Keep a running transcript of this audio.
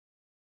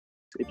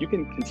If you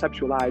can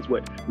conceptualize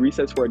what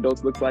recess for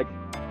adults looks like,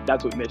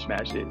 that's what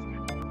Mishmash is.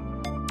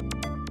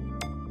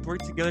 Work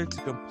together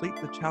to complete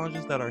the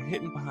challenges that are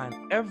hidden behind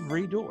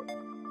every door.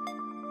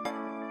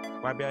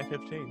 YBI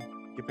 15.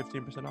 Get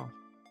 15% off.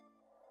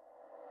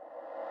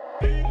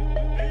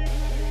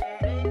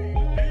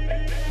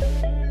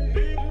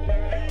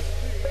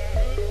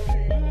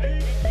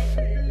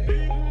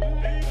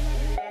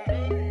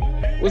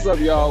 What's up,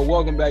 y'all?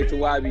 Welcome back to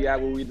YBI,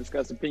 where we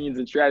discuss opinions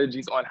and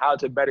strategies on how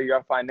to better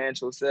your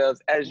financial selves.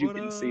 As you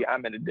can see,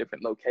 I'm in a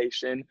different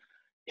location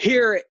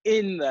here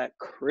in the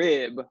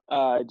crib.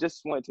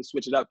 Just wanted to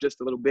switch it up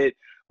just a little bit.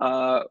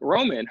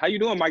 Roman, how you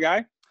doing, my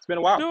guy? It's been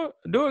a while.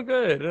 Doing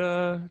good.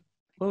 A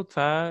little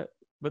tired,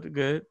 but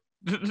good.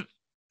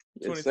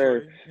 Yes,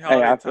 sir.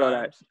 Hey, I feel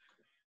that.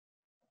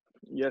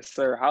 Yes,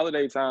 sir.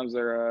 Holiday times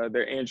are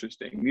they're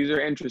interesting. These are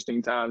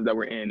interesting times that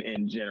we're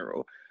in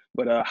general.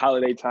 But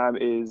holiday time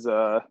is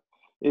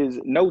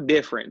no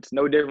different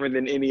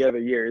than any other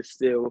year. It's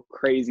still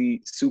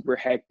crazy, super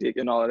hectic,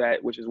 and all of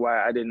that, which is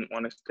why I didn't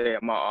want to stay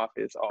at my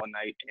office all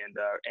night and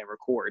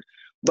record.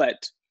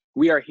 But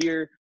we are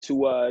here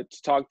to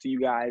talk to you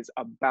guys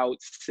about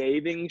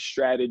saving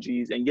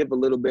strategies and give a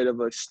little bit of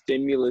a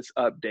stimulus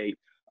update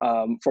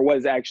for what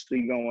is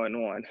actually going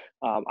on.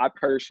 I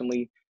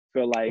personally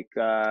feel like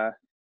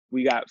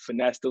we got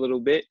finessed a little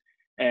bit,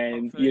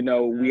 and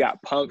we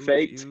got pump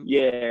faked.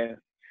 Yeah.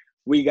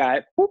 We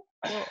got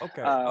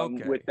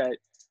okay. With that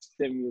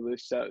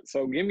stimulus.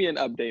 So give me an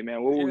update,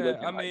 man. What were we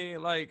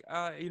looking like?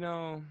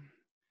 The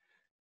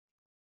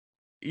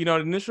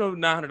initial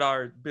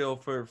 $900 bill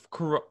for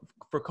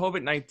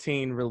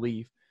COVID-19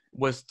 relief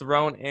was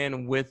thrown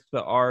in with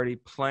the already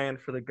planned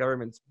for the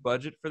government's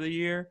budget for the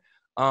year.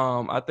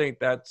 I think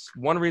that's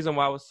one reason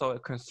why I was so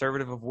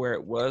conservative of where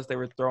it was. They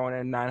were throwing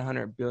in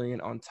 $900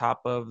 billion on top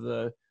of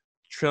the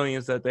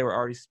trillions that they were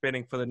already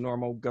spending for the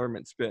normal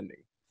government spending.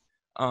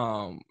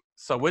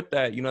 So with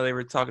that, they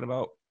were talking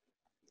about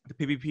the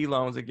PPP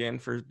loans again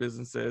for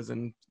businesses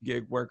and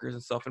gig workers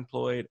and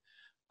self-employed.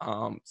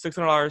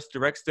 $600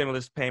 direct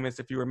stimulus payments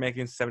if you were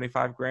making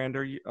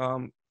 $75,000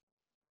 or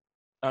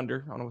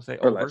under. I don't want to say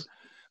or over less.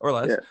 or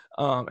less.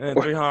 Yeah. And then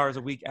 $300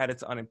 a week added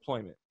to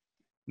unemployment.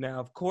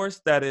 Now, of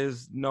course, that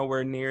is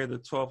nowhere near the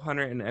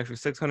 $1,200 and the extra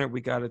 $600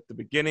 we got at the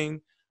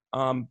beginning.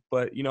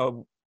 But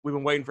we've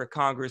been waiting for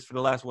Congress for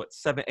the last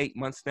 7-8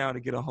 months now to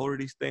get a hold of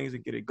these things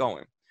and get it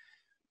going.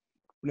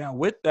 Now,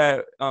 with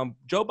that,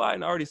 Joe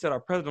Biden already said,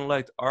 our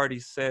president-elect already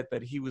said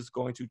that he was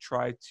going to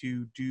try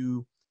to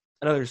do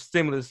another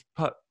stimulus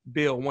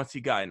bill once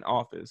he got in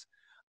office.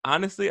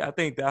 Honestly, I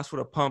think that's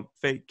where the pump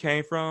fake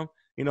came from.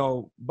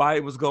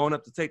 Biden was going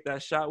up to take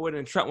that shot with it,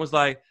 and Trump was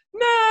like,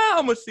 nah,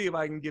 I'm going to see if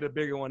I can get a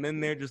bigger one in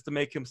there just to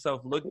make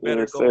himself look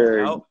better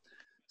going out.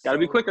 Got to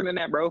be quicker than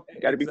that, bro.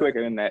 Got to be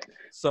quicker than that.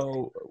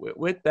 So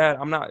with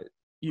that, I'm not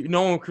 –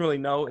 no one can really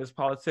know. It's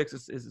politics.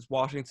 It's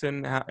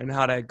Washington and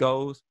how that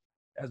goes.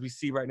 As we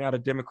see right now, the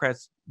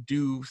Democrats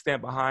do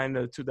stand behind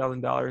the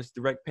 $2,000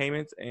 direct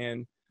payments,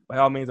 and by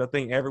all means, I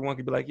think everyone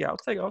could be like, "Yeah, I'll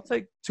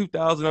take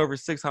 $2,000 over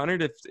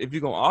 $600 if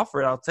you're gonna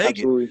offer it, I'll take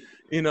Absolutely.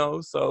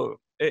 it." So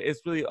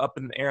it's really up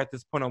in the air at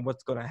this point on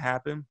what's going to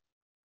happen,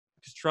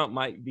 because Trump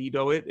might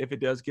veto it if it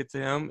does get to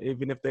him,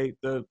 even if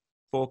the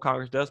full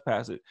Congress does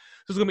pass it.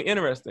 So it's gonna be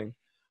interesting.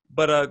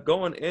 But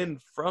going in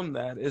from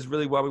that is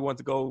really why we want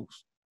to go.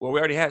 Well, we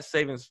already had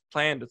savings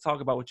planned to talk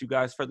about with you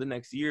guys for the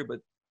next year, but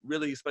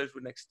really, especially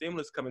with next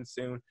stimulus coming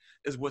soon,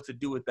 is what to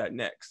do with that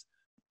next.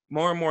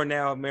 More and more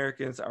now,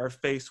 Americans are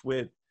faced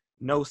with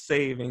no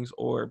savings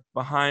or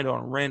behind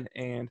on rent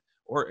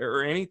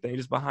or anything,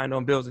 just behind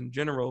on bills in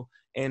general,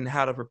 and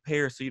how to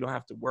prepare so you don't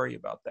have to worry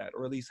about that,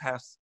 or at least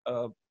have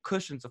a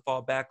cushion to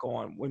fall back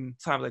on when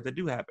times like that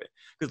do happen.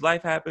 Because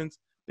life happens,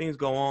 things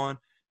go on.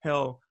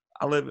 Hell,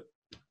 I live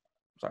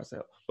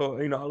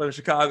in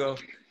Chicago.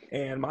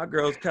 And my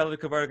girl's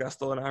catalytic converter got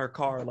stolen out of her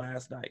car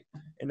last night,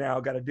 and now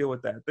I got to deal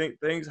with that.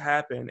 Things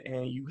happen,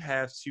 and you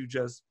have to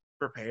just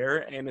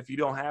prepare. And if you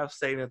don't have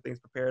saving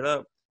things prepared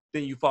up,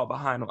 then you fall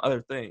behind on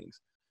other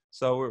things.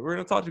 So we're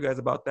going to talk to you guys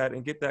about that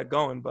and get that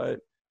going.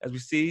 But as we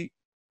see,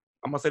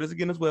 I'm going to say this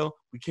again as well,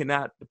 we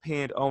cannot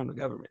depend on the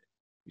government.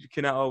 You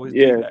cannot always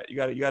do that. You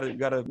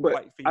gotta but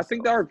fight for yourself. I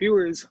think our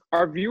viewers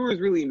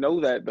really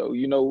know that, though.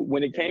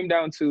 When it came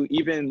down to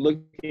even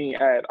looking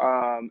at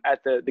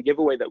the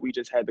giveaway that we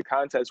just had, the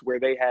contest where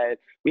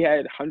we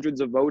had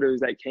hundreds of voters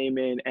that came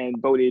in and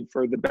voted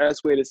for the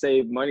best way to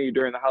save money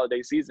during the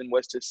holiday season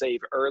was to save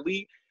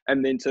early,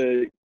 and then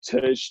to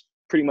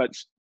pretty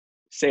much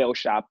sale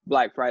shop.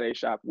 Black Friday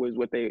shop was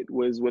what they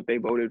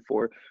voted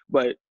for.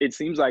 But it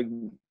seems like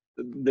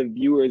the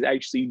viewers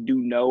actually do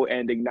know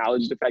and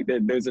acknowledge the fact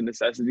that there's a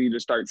necessity to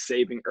start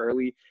saving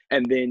early,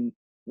 and then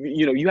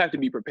you have to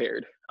be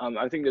prepared.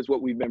 I think that's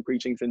what we've been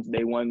preaching since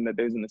day one, that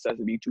there's a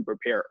necessity to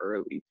prepare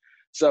early.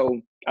 So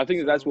I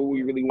think that's what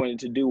we really wanted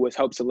to do, was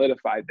help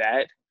solidify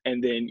that,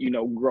 and then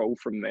grow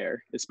from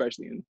there,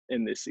 especially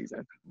in this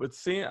season. But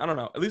seeing, I don't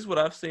know, at least what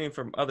I've seen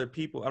from other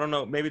people, I don't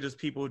know, maybe just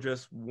people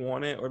just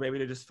want it, or maybe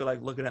they just feel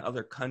like looking at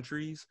other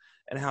countries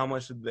and how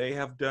much they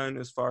have done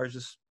as far as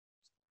just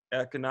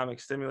economic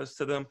stimulus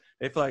to them,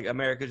 they feel like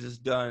America's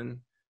just done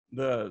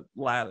the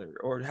latter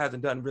or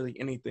hasn't done really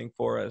anything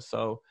for us.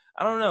 So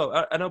I don't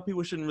know. I know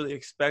people shouldn't really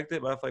expect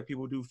it, but I feel like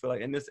people do feel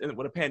like,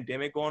 with a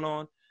pandemic going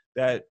on,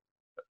 that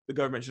the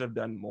government should have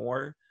done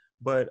more.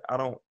 But I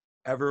don't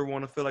ever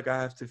want to feel like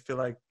I have to feel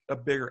like a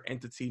bigger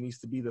entity needs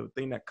to be the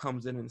thing that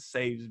comes in and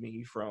saves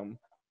me from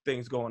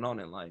things going on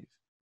in life.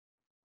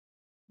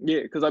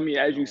 Yeah, because I mean,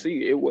 as you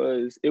see, it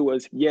was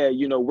yeah,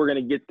 we're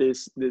gonna get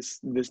this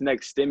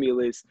next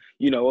stimulus,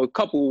 a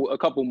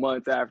couple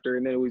months after,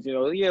 and then it was,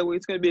 yeah, well,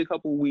 it's gonna be a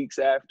couple weeks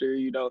after,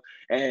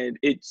 and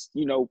it's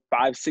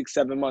 5, 6,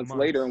 7 months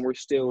later, and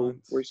Months,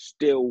 we're months.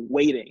 still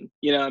waiting.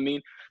 You know what I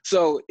mean?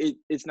 So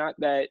it's not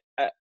that.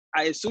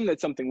 I assume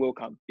that something will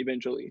come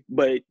eventually,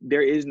 but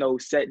there is no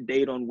set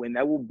date on when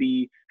that will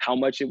be, how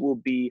much it will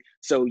be,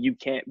 so you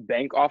can't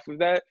bank off of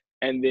that.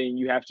 And then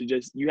you have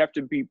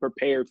to be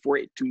prepared for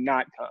it to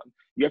not come.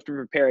 You have to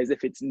prepare as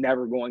if it's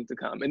never going to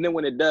come. And then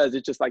when it does,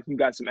 it's just like you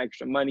got some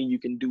extra money, you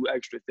can do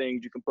extra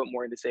things, you can put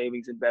more into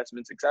savings,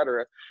 investments,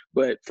 etc.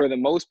 But for the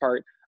most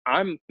part,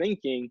 I'm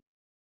thinking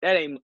that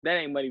ain't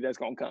money that's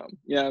gonna come.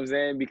 You know what I'm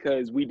saying?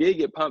 Because we did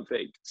get pump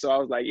faked. So I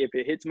was like, if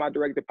it hits my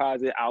direct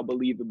deposit, I'll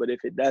believe it. But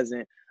if it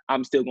doesn't,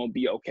 I'm still gonna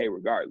be okay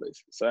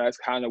regardless. So that's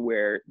kind of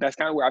where I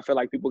feel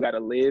like people gotta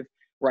live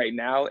right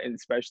now, and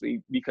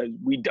especially because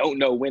we don't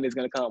know when it's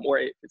gonna come or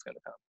if it's gonna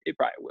come. It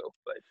probably will,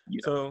 but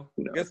So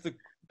who I guess knows? the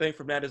thing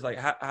from that is like,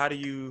 how do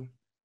you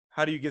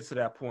get to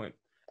that point?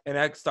 And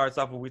that starts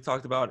off what we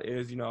talked about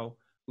is,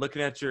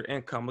 looking at your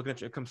income, looking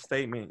at your income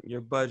statement,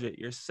 your budget,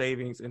 your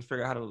savings, and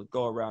figure out how to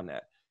go around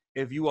that.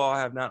 If you all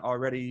have not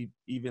already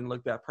even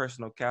looked at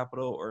personal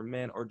capital or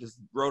Mint, or just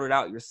wrote it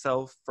out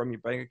yourself from your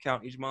bank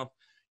account each month,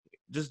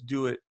 just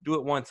do it. Do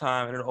it one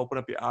time, and it'll open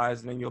up your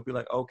eyes, and then you'll be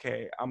like,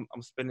 okay, I'm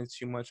spending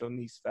too much on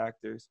these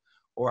factors,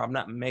 or I'm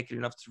not making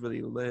enough to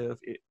really live.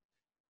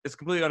 It's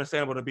completely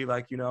understandable to be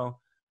like,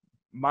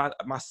 my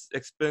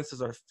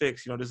expenses are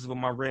fixed. This is what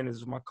my rent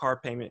is, my car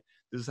payment.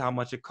 This is how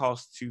much it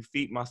costs to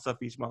feed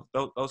myself each month.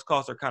 Those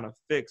costs are kind of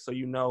fixed. So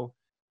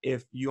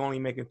if you only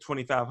making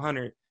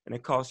 2,500 and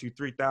it costs you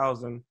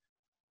 3,000,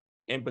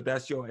 but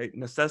that's your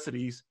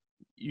necessities,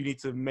 you need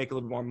to make a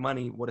little bit more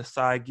money with a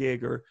side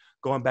gig or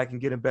going back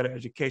and getting better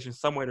education,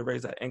 some way to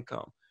raise that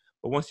income.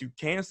 But once you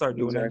can start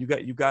doing that,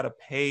 Exactly. you got to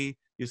pay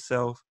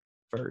yourself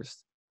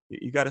first.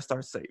 You got to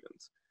start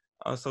savings.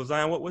 So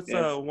Zion, what's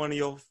Yeah. one of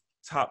your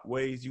top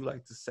ways you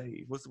like to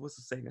save? What's the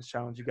savings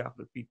challenge you got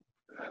for the people?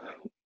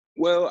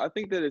 Well, I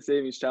think that a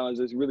savings challenge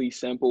is really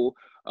simple,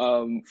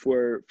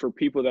 for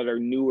people that are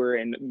newer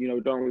and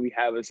don't really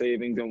have a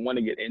savings and want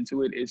to get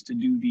into it, is to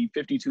do the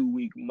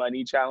 52-week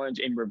money challenge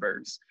in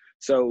reverse.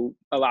 So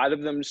a lot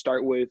of them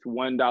start with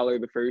 $1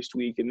 the first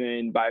week, and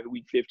then by the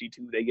week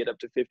 52 they get up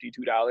to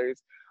 $52.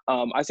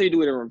 I say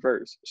do it in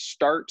reverse.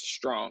 Start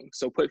strong.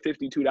 So put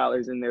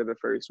 $52 in there the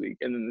first week,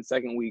 and then the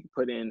second week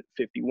put in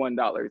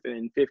 $51 and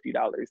then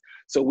 $50.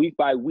 So week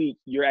by week,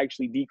 you're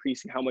actually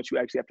decreasing how much you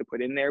actually have to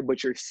put in there,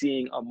 but you're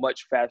seeing a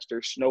much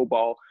faster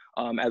snowball,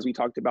 as we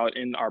talked about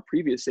in our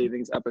previous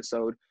savings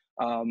episode.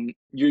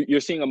 You're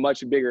seeing a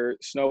much bigger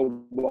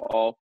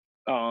snowball,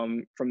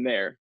 from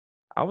there.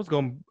 I was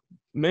gonna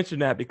mention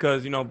that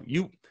because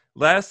you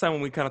last time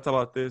when we kind of talked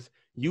about this,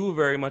 you were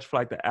very much for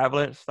like the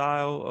avalanche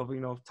style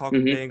of talking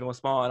Hmm. big and going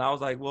small, and I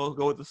was like, well,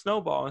 go with the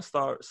snowball and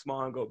start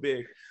small and go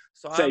big.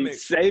 So I'm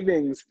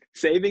Say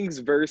savings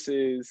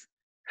versus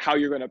how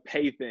you're going to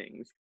pay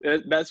things.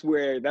 That's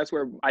where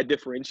I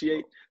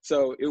differentiate.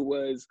 So it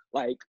was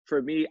like,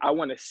 for me, I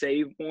want to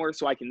save more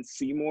so I can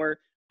see more,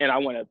 and I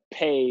want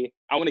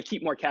to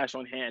keep more cash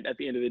on hand at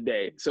the end of the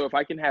day. So if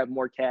I can have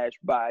more cash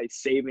by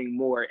saving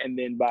more, and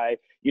then by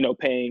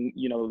paying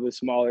the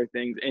smaller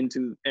things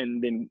into,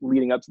 and then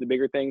leading up to the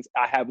bigger things,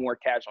 I have more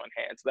cash on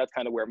hand. So that's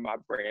kind of where my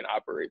brain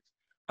operates.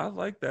 I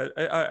like that.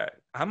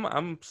 I'm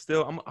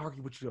gonna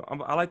argue with you.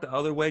 I like the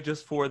other way,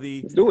 just for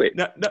the Let's do it.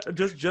 not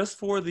just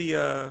for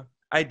the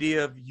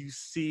idea of you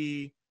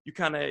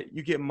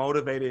get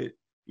motivated.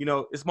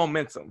 It's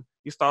momentum.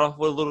 You start off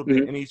with a little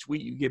bit, Hmm. and each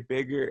week you get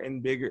bigger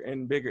and bigger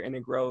and bigger, and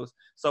it grows.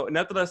 So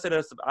not that I said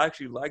that I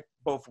actually like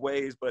both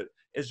ways, but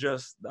it's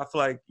just I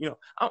feel like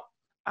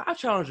I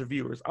challenge the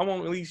viewers. I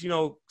want at least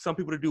some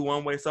people to do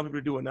one way, some people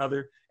to do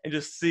another, and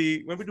just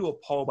see. Maybe do a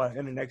poll by the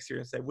end of next year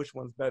and say which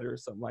one's better or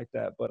something like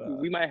that. But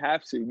We might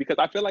have to, because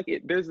I feel like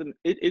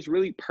it's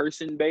really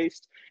person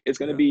based. It's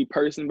going to yeah, be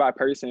person by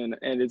person,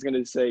 and it's going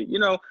to say,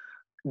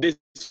 this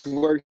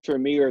works for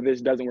me or this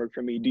doesn't work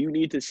for me. Do you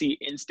need to see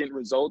instant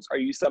results? Are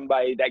you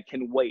somebody that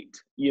can wait?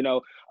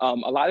 A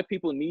lot of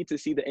people need to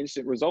see the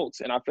instant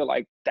results, and I feel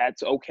like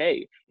that's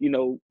okay.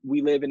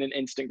 We live in an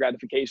instant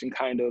gratification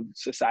kind of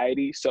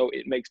society, so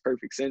it makes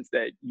perfect sense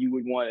that you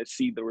would want to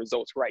see the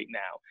results right now.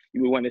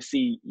 You would want to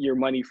see your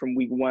money from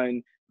week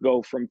one go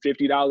from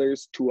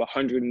 $50 to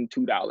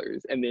 $102,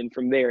 and then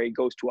from there it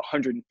goes to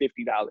 $150.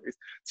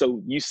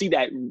 So you see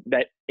that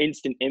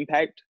instant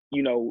impact,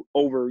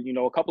 over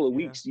a couple of yeah.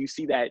 weeks. You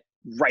see that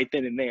right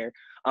then and there.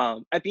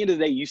 At the end of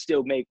the day, you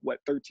still make what,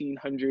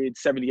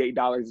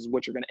 $1,378 is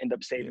what you're going to end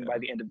up saving by Yeah.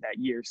 the end of that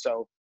year.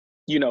 So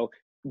you know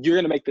you're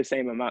going to make the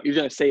same amount. You're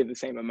going to save the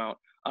same amount.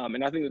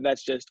 And I think that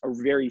that's just a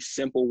very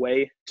simple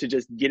way to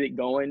just get it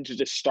going, to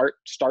just start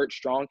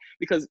strong,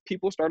 because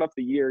people start off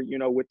the year,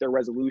 with their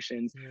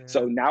resolutions. Yeah.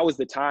 So now is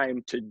the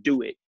time to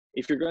do it.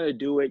 If you're going to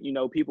do it,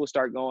 people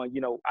start going,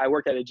 I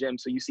work at a gym.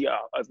 So you see a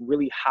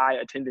really high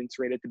attendance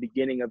rate at the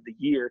beginning of the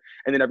year,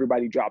 and then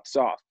everybody drops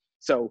off.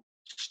 So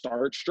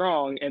start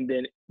strong. And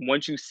then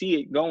once you see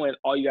it going,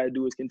 all you got to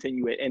do is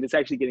continue it. And it's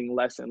actually getting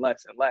less and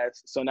less and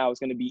less. So now it's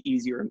going to be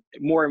easier,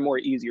 more and more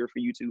easier for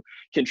you to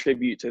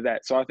contribute to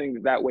that. So I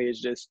think that way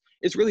is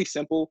it's really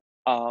simple.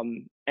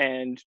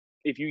 And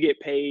if you get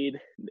paid,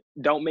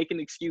 don't make an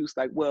excuse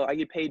like, well, I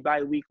get paid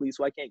bi-weekly,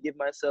 so I can't give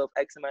myself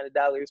X amount of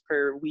dollars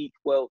per week.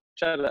 Well,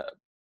 shut up.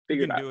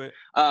 Figure it out. Do it.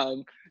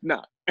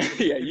 No.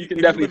 Yeah, you can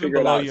if definitely you're figure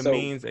it below out. Your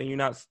means, and you're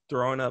not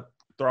throwing out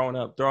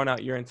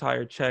your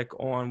entire check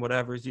on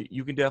whatever,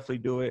 you can definitely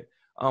do it.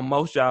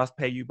 Most jobs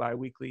pay you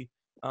bi-weekly.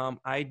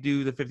 I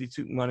do the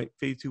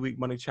 52-week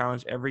money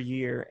challenge every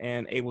year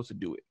and able to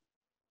do it.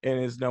 And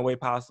there's no way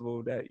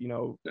possible that, no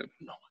one can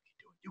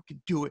do it. You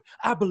can do it.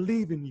 I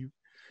believe in you.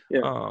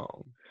 Yeah.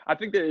 I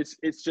think that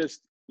it's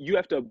just, you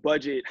have to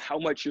budget how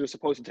much you're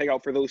supposed to take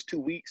out for those 2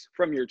 weeks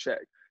from your check.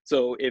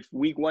 So if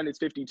week 1 is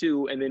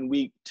 52 and then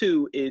week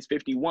 2 is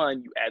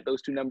 51, you add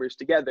those two numbers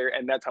together,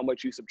 and that's how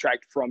much you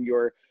subtract from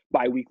your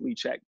bi-weekly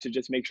check to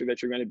just make sure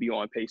that you're going to be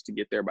on pace to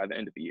get there by the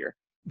end of the year.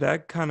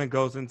 That kind of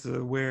goes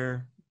into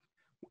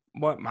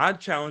what my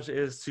challenge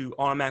is to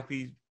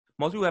automatically,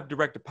 most people have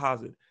direct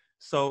deposit.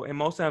 So, and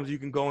most times you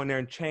can go in there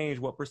and change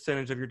what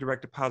percentage of your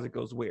direct deposit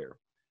goes where.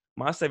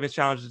 My savings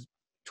challenge is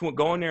to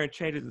go in there and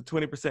change it to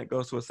 20%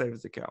 goes to a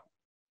savings account.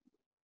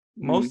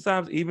 Most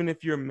times, even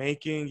if you're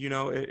making,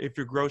 if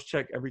your gross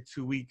check every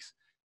 2 weeks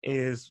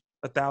is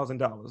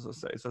 $1,000, let's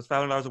say, so it's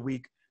 $500 a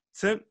week,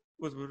 20%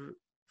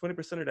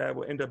 of that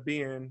will end up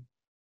being,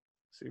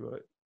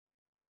 $200?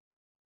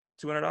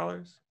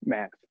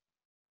 Math.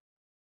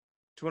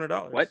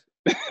 $200. What?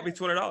 That'd be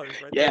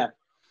 $200 right Yeah.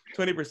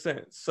 there.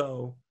 20%.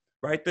 So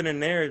right then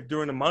and there,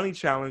 during the money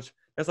challenge,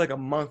 that's like a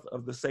month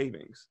of the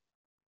savings.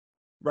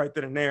 Right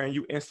then and there, and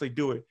you instantly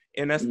do it.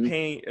 And that's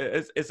paying,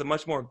 it's a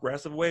much more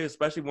aggressive way,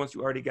 especially once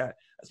you already got,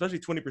 especially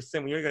 20%,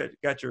 when you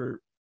got your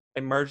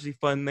emergency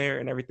fund there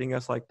and everything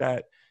else like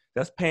that,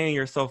 that's paying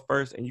yourself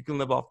first, and you can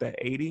live off that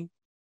 80,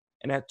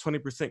 and that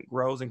 20%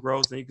 grows and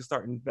grows, and you can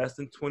start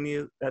investing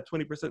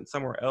 20%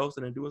 somewhere else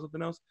and then doing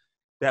something else.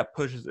 That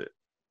pushes it.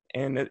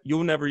 And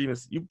you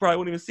probably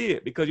won't even see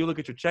it, because you look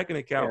at your checking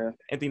account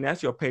and think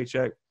that's your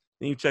paycheck.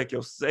 Then you check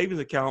your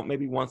savings account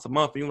maybe once a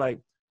month, and you're like,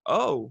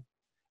 oh,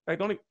 like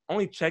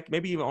only check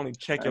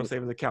your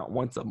savings account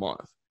once a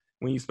month,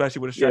 especially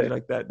with a strategy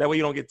like that. That way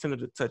you don't get tempted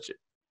to touch it.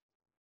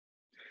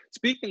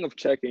 Speaking of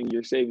checking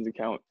your savings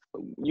account,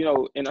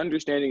 and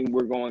understanding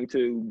we're going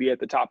to be at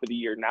the top of the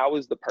year, now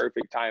is the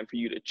perfect time for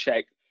you to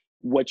check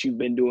what you've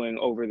been doing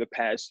over the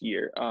past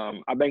year.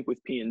 I bank with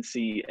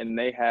PNC, and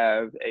they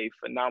have a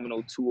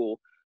phenomenal tool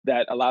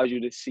that allows you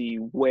to see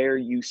where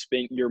you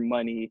spent your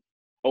money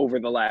over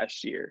the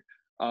last year.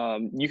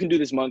 You can do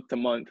this month to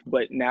month,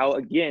 but now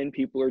again,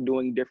 people are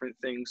doing different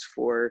things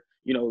for,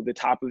 the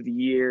top of the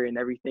year, and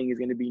everything is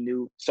going to be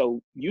new.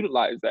 So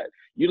utilize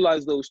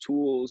those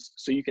tools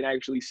so you can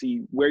actually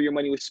see where your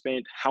money was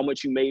spent, how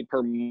much you made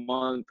per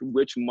month,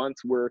 which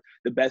months were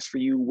the best for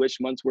you,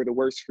 which months were the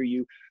worst for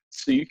you.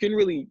 So you can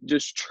really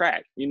just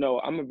track.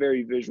 I'm a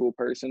very visual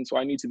person, so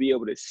I need to be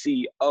able to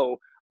see, oh,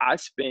 I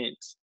spent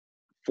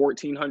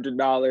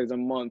 $1,400 a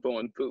month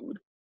on food.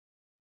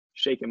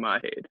 Shaking my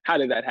head. How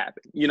did that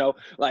happen? You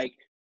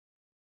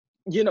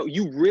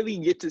really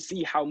get to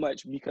see how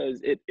much, because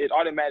it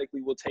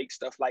automatically will take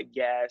stuff like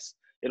gas.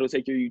 It'll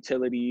take your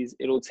utilities.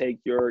 It'll take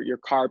your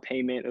car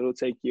payment. It'll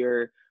take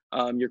your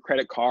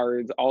credit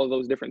cards, all of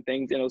those different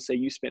things. And it'll say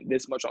you spent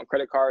this much on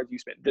credit cards, you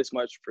spent this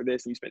much for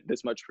this, and you spent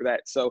this much for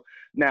that. So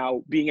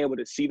now being able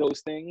to see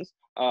those things,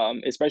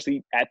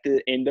 especially at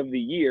the end of the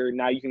year,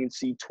 now you can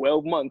see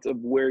 12 months of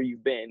where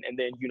you've been. And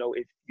then,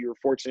 if you're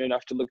fortunate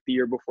enough to look the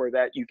year before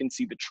that, you can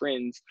see the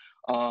trends.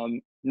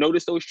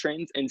 Notice those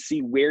trends and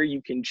see where you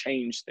can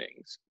change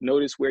things.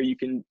 Notice where you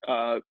can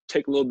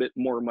take a little bit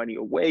more money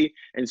away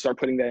and start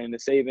putting that into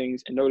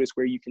savings. And notice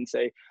where you can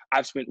say,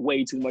 I've spent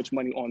way too much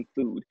money on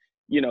food.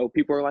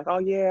 People are like, oh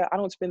yeah, I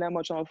don't spend that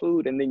much on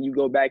food. And then you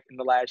go back in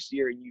the last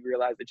year and you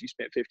realize that you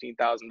spent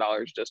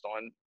 $15,000 just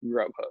on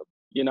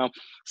Grubhub,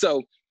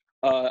 So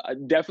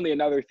definitely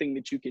another thing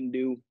that you can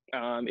do.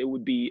 It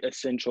would be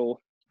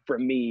essential for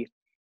me,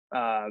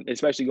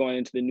 especially going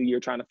into the new year,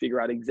 trying to figure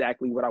out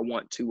exactly what I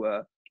want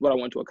to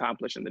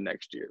accomplish in the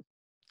next year.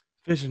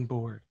 Vision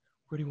board.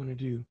 What do you want to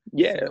do?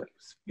 Yeah.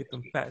 Get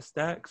them fat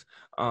stacks.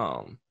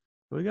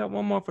 We got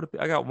one more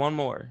I got one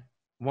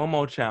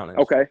more challenge.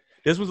 Okay.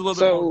 This was a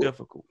little bit more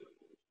difficult.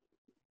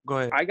 Go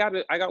ahead. I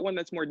got one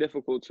that's more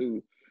difficult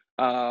too.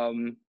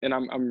 And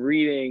I'm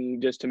reading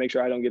just to make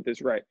sure I don't get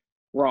this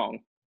wrong.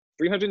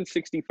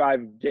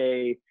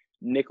 365-day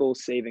nickel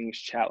savings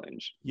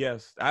challenge.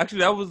 Yes. Actually,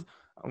 that was,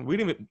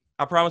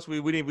 I promise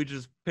we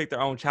just picked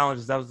our own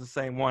challenges. That was the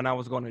same one I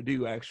was going to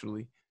do,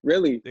 actually.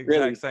 Really? The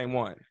exact same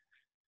one.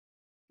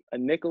 A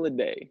nickel a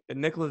day. A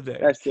nickel a day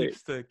That's it.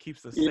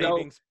 keeps the You know,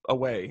 savings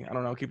away. I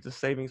don't know. Keep the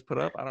savings put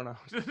up. I don't know.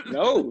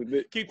 no,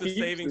 that Keep the keeps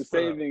the savings put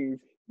up. savings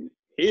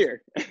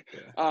here.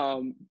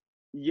 Yeah.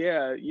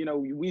 Yeah,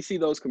 we see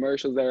those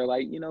commercials that are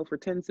like, for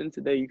 10 cents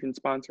a day you can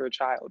sponsor a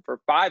child. For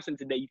 5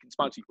 cents a day you can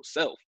sponsor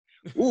yourself.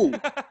 Ooh,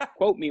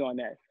 quote me on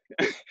that.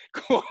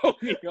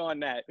 Quote me on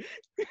that.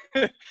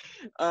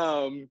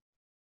 um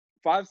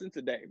 5 cents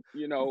a day,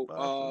 5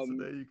 cents a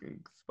day you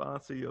can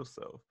sponsor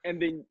yourself.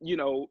 and then,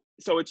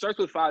 so it starts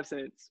with 5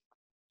 cents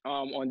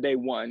on day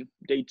one,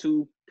 day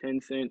two,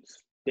 10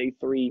 cents, day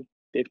three,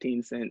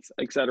 15 cents,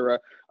 etc.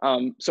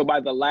 So by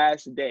the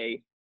last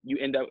day, you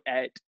end up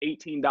at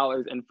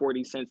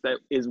 $18.40. That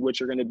is what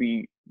you're going to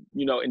be,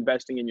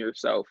 investing in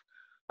yourself.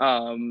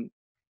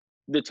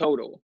 The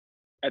total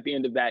at the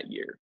end of that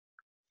year,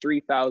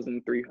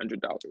 $3,300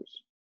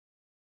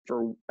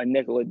 for a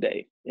nickel a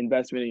day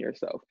investment in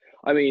yourself.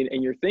 I mean,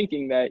 and you're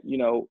thinking that,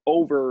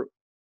 over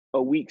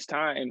a week's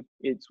time,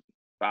 it's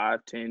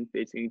 5, 10,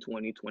 15,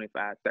 20,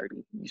 25, 30.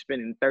 You're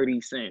spending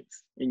 30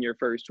 cents in your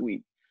first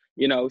week,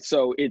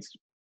 so and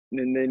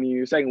then in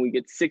your second week,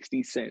 it's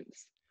 60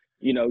 cents,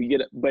 you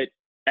get, but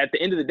at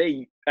the end of the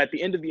day, at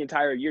the end of the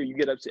entire year, you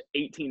get up to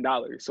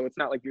 $18. So it's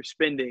not like you're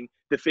spending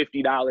the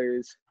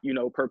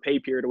 $50, per pay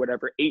period or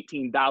whatever.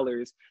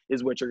 $18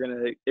 is what you're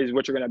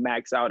gonna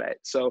max out at.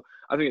 So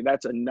I think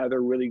that's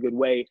another really good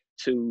way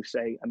to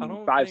say. I I mean,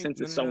 don't 5 think cents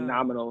no is no so no.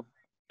 nominal.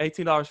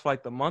 $18 for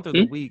like the month or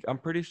the Hmm? week. I'm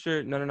pretty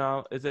sure.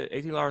 No. Is it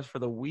 $18 for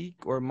the week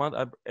or month?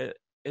 It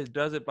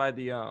does it by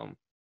the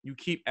You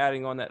keep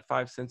adding on that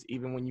 5 cents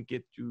even when you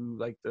get to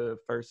like the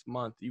first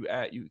month. You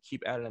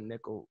keep adding a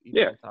nickel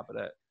even Yeah. on top of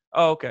that.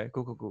 Oh, okay.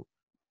 Cool.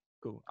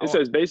 It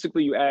says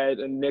basically you add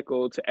a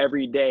nickel to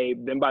every day.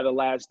 Then by the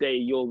last day,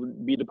 you'll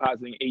be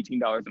depositing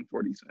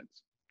 $18.40.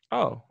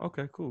 Oh,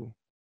 okay, cool.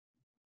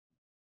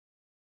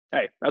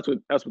 Hey, that's what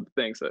the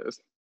thing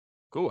says.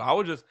 Cool. I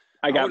was just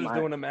I got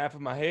doing the math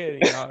in my head.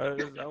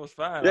 That was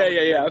fine. I Yeah, was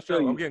just yeah. I making feel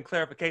sure. I'm you. getting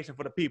clarification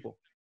for the people.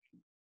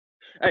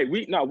 Hey,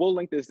 we'll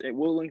link this.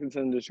 We'll link this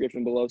in the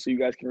description below so you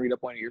guys can read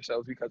up on it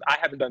yourselves because I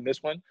haven't done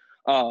this one.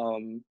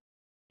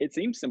 It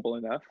seems simple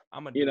enough.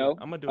 I'm gonna You do it. know,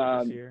 I'm gonna do it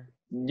this year.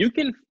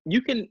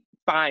 you can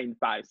find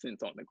 5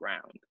 cents on the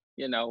ground.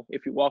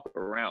 If you walk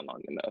around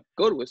long enough,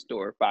 go to a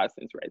store, 5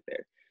 cents right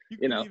there. You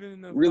can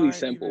even Really find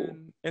simple.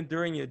 and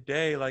during your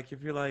day, like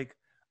if you're like,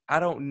 I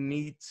don't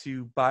need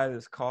to buy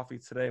this coffee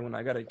today when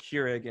I got a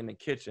Keurig in the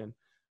kitchen.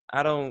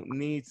 I don't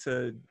need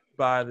to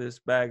buy this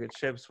bag of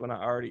chips when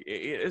I already.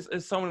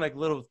 It's so many like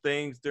little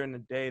things during the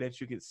day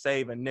that you could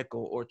save a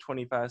nickel or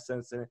 25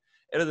 cents, and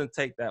it doesn't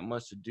take that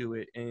much to do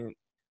it. And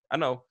I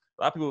know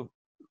a lot of people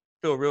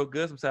feel real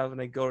good sometimes when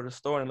they go to the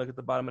store and look at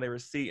the bottom of their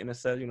receipt and it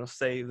says,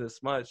 save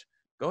this much.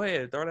 Go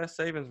ahead, throw that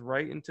savings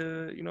right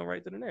into,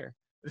 right then and there.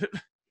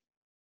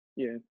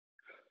 Yeah.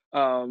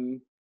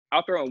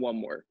 I'll throw in one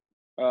more.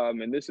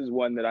 And this is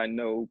one that I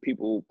know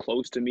people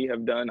close to me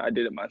have done. I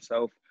did it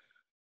myself.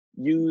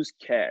 Use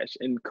cash.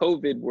 In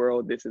COVID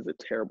world, this is a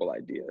terrible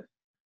idea.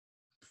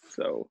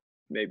 So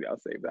maybe I'll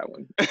save that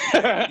one.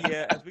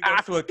 Yeah, as we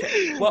go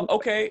to well,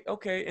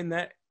 okay, and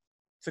that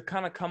to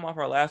kind of come off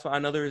our last one, I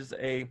know there's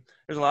a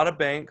lot of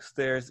banks.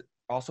 There's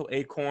also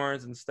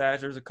Acorns and Stash.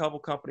 There's a couple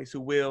companies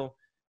who will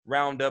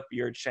round up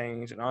your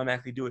change and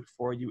automatically do it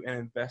for you and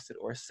invest it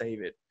or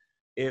save it.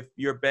 If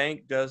your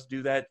bank does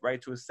do that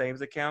right to a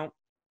savings account,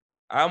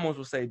 I almost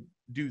will say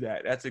do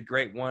that. That's a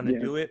great one to Yeah.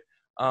 do it.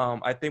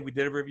 I think we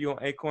did a review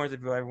on Acorns.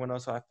 If everyone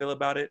knows how I feel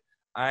about it,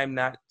 I'm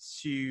not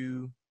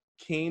too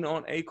keen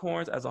on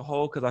Acorns as a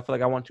whole because I feel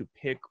like I want to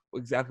pick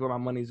exactly where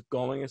my money's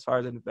going as far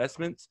as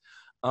investments.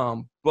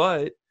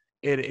 But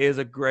it is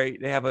a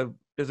great.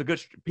 There's a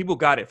good. People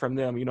got it from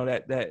them.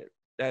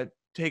 That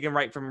taking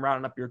right from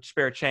rounding up your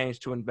spare change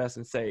to invest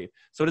and save.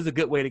 So it is a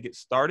good way to get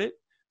started.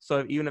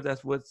 So even if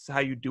that's how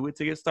you do it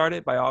to get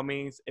started, by all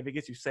means, if it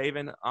gets you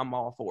saving, I'm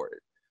all for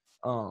it.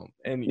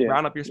 And Yeah.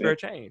 round up your spare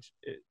change.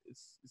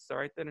 It's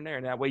right then and there.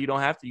 And that way you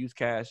don't have to use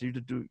cash. You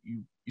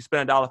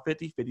spend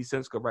 $1.50, 50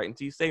 cents go right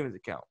into your savings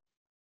account.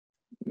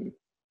 I'm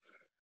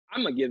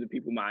gonna give the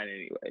people mine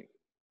anyway.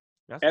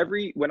 That's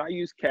fine. When I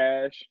use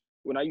cash,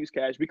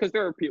 because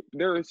there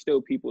are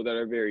still people that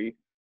are very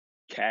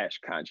cash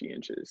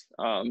conscientious.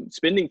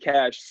 Spending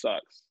cash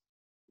sucks.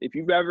 If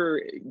you've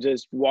ever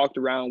just walked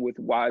around with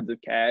wads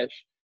of cash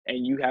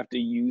and you have to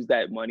use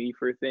that money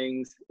for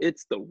things,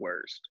 it's the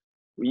worst.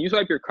 When you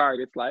swipe your card,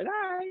 it's like,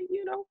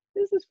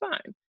 this is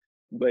fine.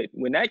 But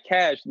when that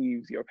cash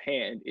leaves your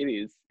hand,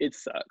 it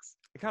sucks.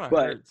 It kind of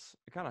But hurts.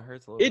 It kind of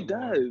hurts a little it bit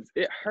more. does.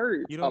 It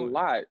hurts You a don't.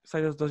 lot. It's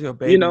like those are your You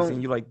babies know,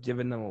 and you like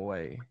giving them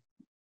away.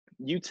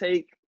 you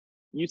take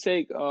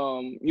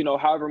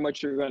however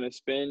much you're going to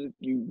spend,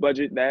 you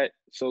budget that.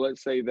 So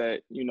let's say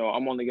that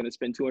I'm only going to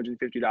spend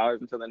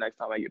 $250 until the next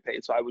time I get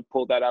paid, so I would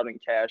pull that out in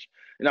cash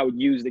and I would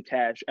use the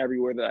cash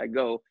everywhere that I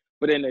go.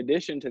 But in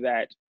addition to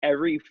that,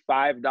 every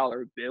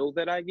 $5 bill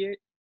that I get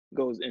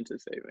goes into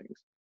savings.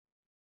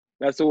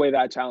 That's the way that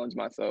I challenge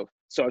myself.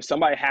 So if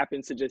somebody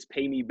happens to just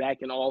pay me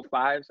back in all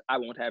fives, I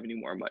won't have any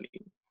more money.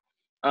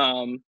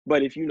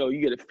 But if,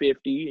 you get a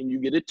 50 and you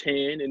get a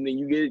 10 and then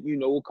you get,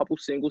 a couple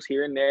singles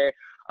here and there.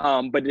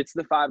 But it's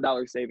the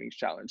 $5 savings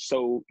challenge.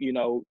 So,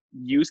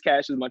 use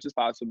cash as much as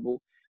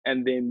possible.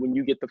 And then when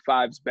you get the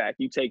fives back,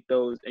 you take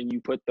those and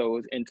you put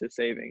those into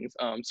savings.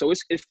 So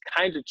it's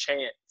kind of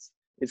chance.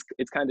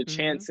 It's kind of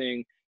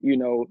chancing,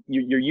 you're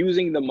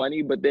using the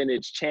money, but then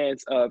it's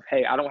chance of,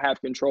 hey, I don't have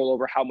control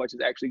over how much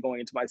is actually going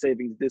into my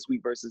savings this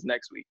week versus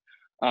next week.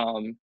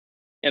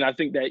 And I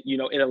think that,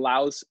 it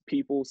allows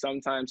people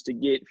sometimes to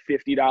get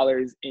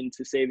 $50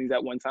 into savings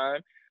at one time.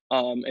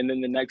 And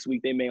then the next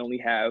week they may only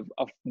have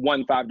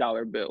one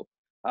 $5 bill.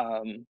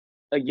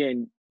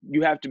 Again,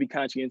 you have to be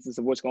conscientious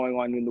of what's going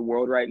on in the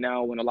world right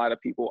now when a lot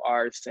of people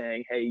are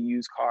saying, hey,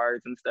 use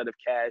cards instead of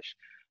cash.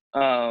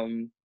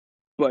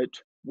 But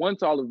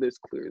once all of this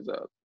clears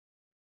up,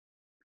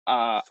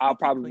 I'll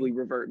probably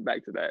revert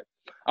back to that.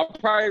 I'll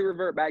probably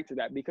revert back to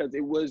that because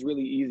it was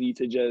really easy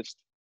to just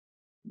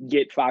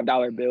get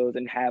 $5 bills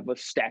and have a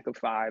stack of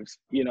fives,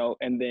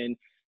 and then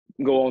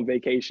go on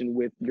vacation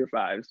with your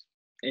fives.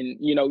 And,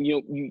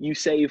 you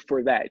save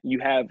for that. You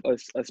have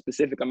a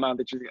specific amount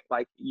that you're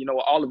like,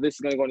 all of this is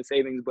going to go into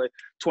savings, but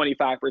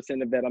 25%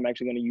 of that I'm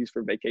actually going to use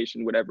for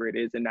vacation, whatever it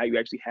is. And now you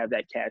actually have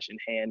that cash in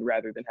hand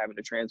rather than having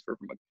to transfer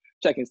from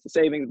checkings to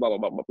savings, blah, blah,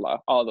 blah, blah, blah,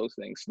 all those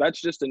things. So that's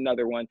just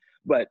another one,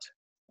 but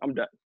I'm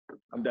done.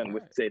 I'm done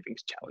with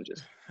savings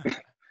challenges.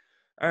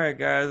 All right,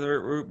 guys,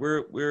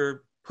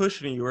 we're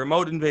pushing you, we're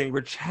motivating,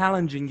 we're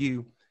challenging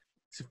you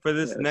for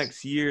this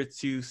next year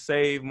to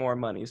save more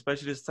money,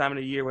 especially this time of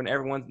the year when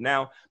everyone's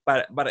now,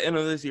 by the end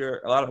of this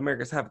year, a lot of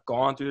Americans have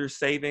gone through their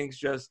savings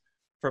just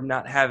from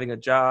not having a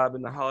job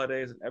and the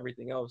holidays and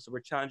everything else. So we're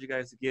challenging you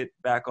guys to get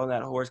back on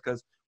that horse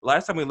because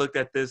last time we looked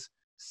at this,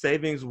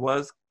 savings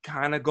was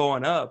kind of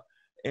going up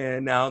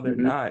and now they're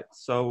not.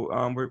 So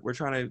we're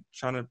trying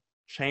to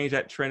change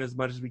that trend as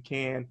much as we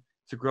can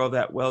to grow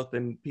that wealth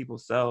in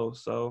people's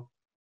selves. So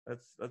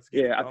let's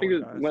get I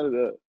think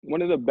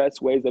one of the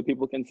best ways that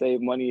people can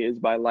save money is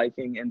by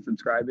liking and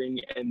subscribing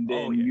and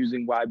then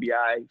using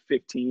YBI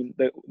 15,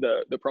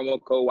 the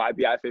promo code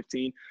YBI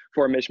 15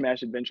 for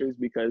Mishmash Adventures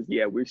because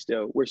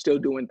we're still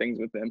doing things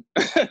with them.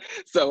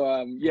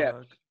 So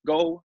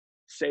go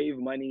save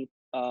money,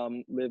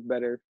 live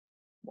better.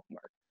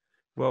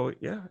 Well,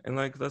 and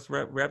let's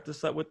wrap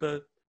this up with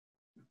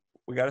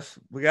there's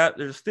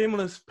a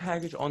stimulus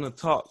package on the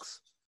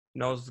talks.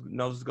 Knows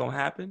it's gonna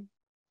happen.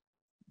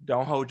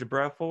 Don't hold your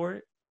breath for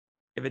it.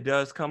 If it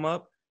does come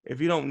up,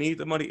 if you don't need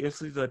the money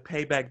instantly to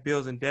pay back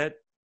bills and debt,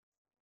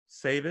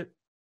 save it.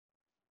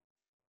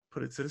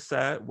 Put it to the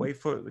side. Wait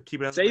for it.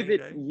 Keep it out. Save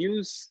it.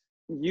 Use.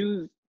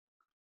 Here's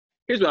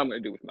what I'm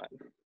going to do with mine.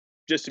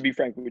 Just to be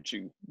frank with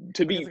you,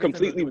 to be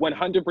completely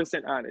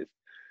 100% honest.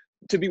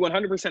 To be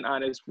 100%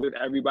 honest with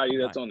everybody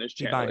that's on this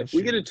channel, if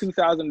we get a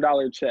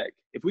 $2,000 check,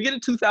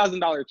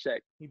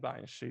 he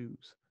buying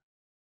shoes.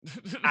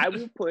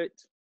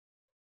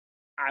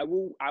 I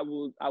will,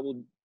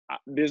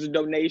 there's a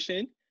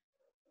donation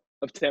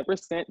of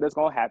 10% that's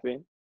going to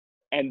happen.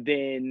 And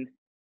then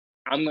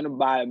I'm going to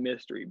buy a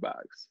mystery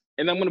box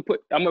and I'm going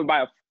to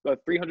buy a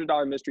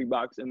 $300 mystery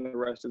box and the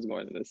rest is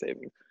going into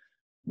savings.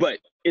 But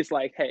it's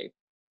like, hey,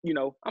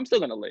 I'm still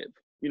going to live,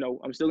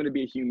 I'm still going to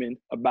be a human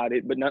about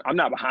it, but I'm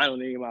not behind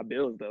on any of my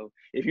bills though.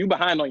 If you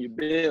behind on your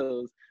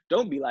bills,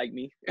 don't be like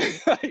me.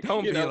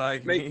 Don't be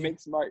like me.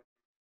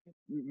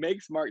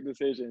 Make smart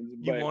decisions.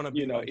 But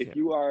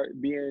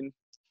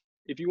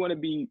if you want to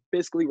be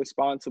fiscally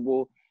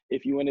responsible,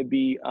 if you want to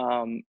be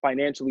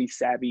financially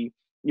savvy,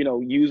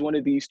 use one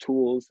of these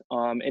tools.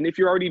 And if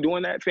you're already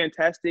doing that,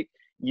 fantastic.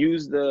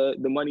 Use the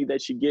money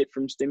that you get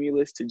from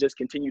stimulus to just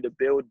continue to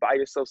buy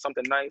yourself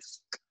something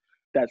nice.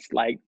 That's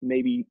like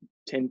maybe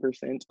 10%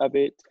 of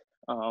it.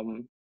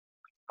 I'm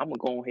gonna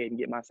go ahead and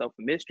get myself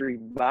a mystery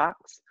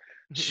box,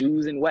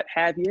 shoes and what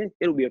have you.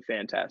 It'll be a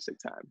fantastic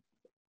time.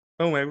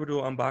 Oh, maybe we'll do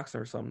an unboxing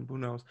or something. Who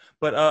knows?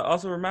 But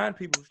also remind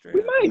people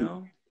straight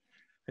up,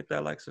 hit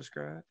that like,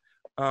 subscribe.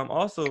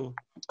 Also,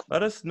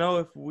 let us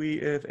know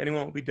if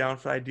anyone would be down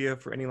for the idea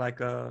for any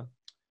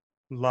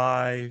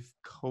live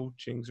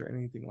coachings or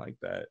anything like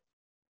that.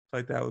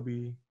 Like that would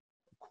be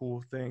a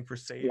cool thing for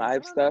saving.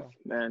 Live stuff,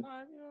 man.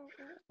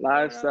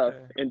 Live stuff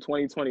in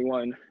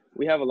 2021.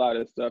 We have a lot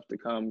of stuff to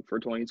come for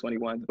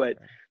 2021, but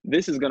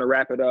this is going to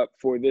wrap it up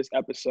for this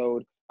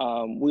episode.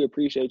 We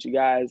appreciate you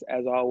guys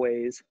as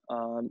always.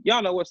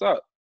 Y'all know what's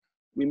up.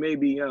 We may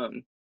be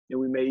young and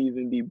we may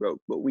even be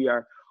broke, but we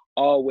are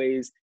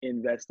always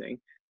investing.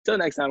 Till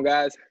next time,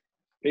 guys.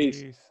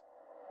 Peace.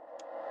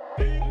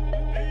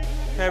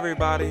 Hey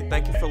everybody,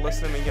 thank you for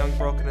listening to Young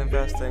Broke and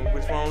Investing. We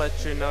just want to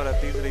let you know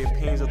that these are the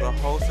opinions of the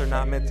hosts. Are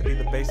not meant to be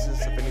the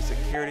basis of any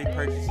security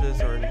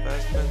purchases or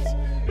investments.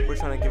 We're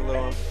trying to give a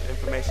little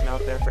information out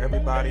there for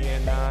everybody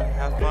and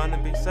have fun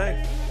and be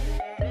safe.